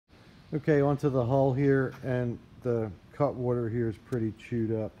Okay, onto the hull here, and the cut water here is pretty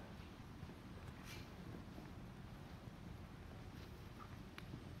chewed up.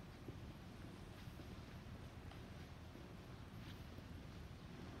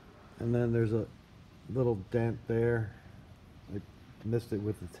 And then there's a little dent there. I missed it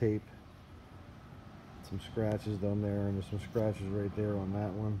with the tape. Some scratches down there, and there's some scratches right there on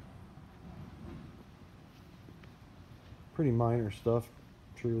that one. Pretty minor stuff,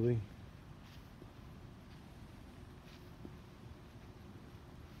 truly.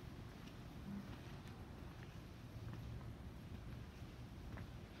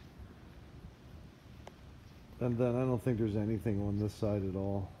 And then I don't think there's anything on this side at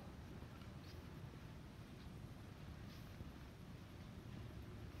all.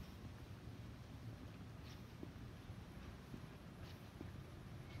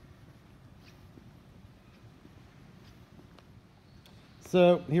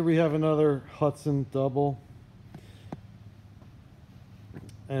 So here we have another Hudson double,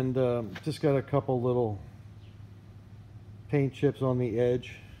 and just got a couple little paint chips on the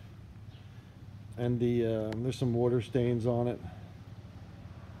edge, and there's some water stains on it.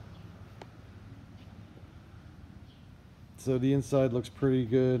 So the inside looks pretty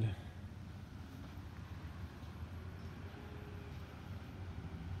good.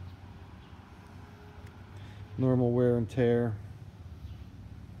 Normal wear and tear.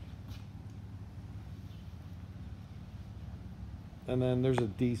 And then there's a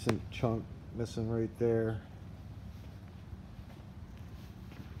decent chunk missing right there.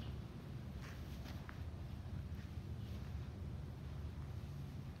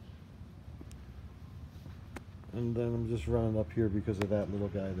 And then I'm just running up here because of that little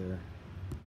guy there.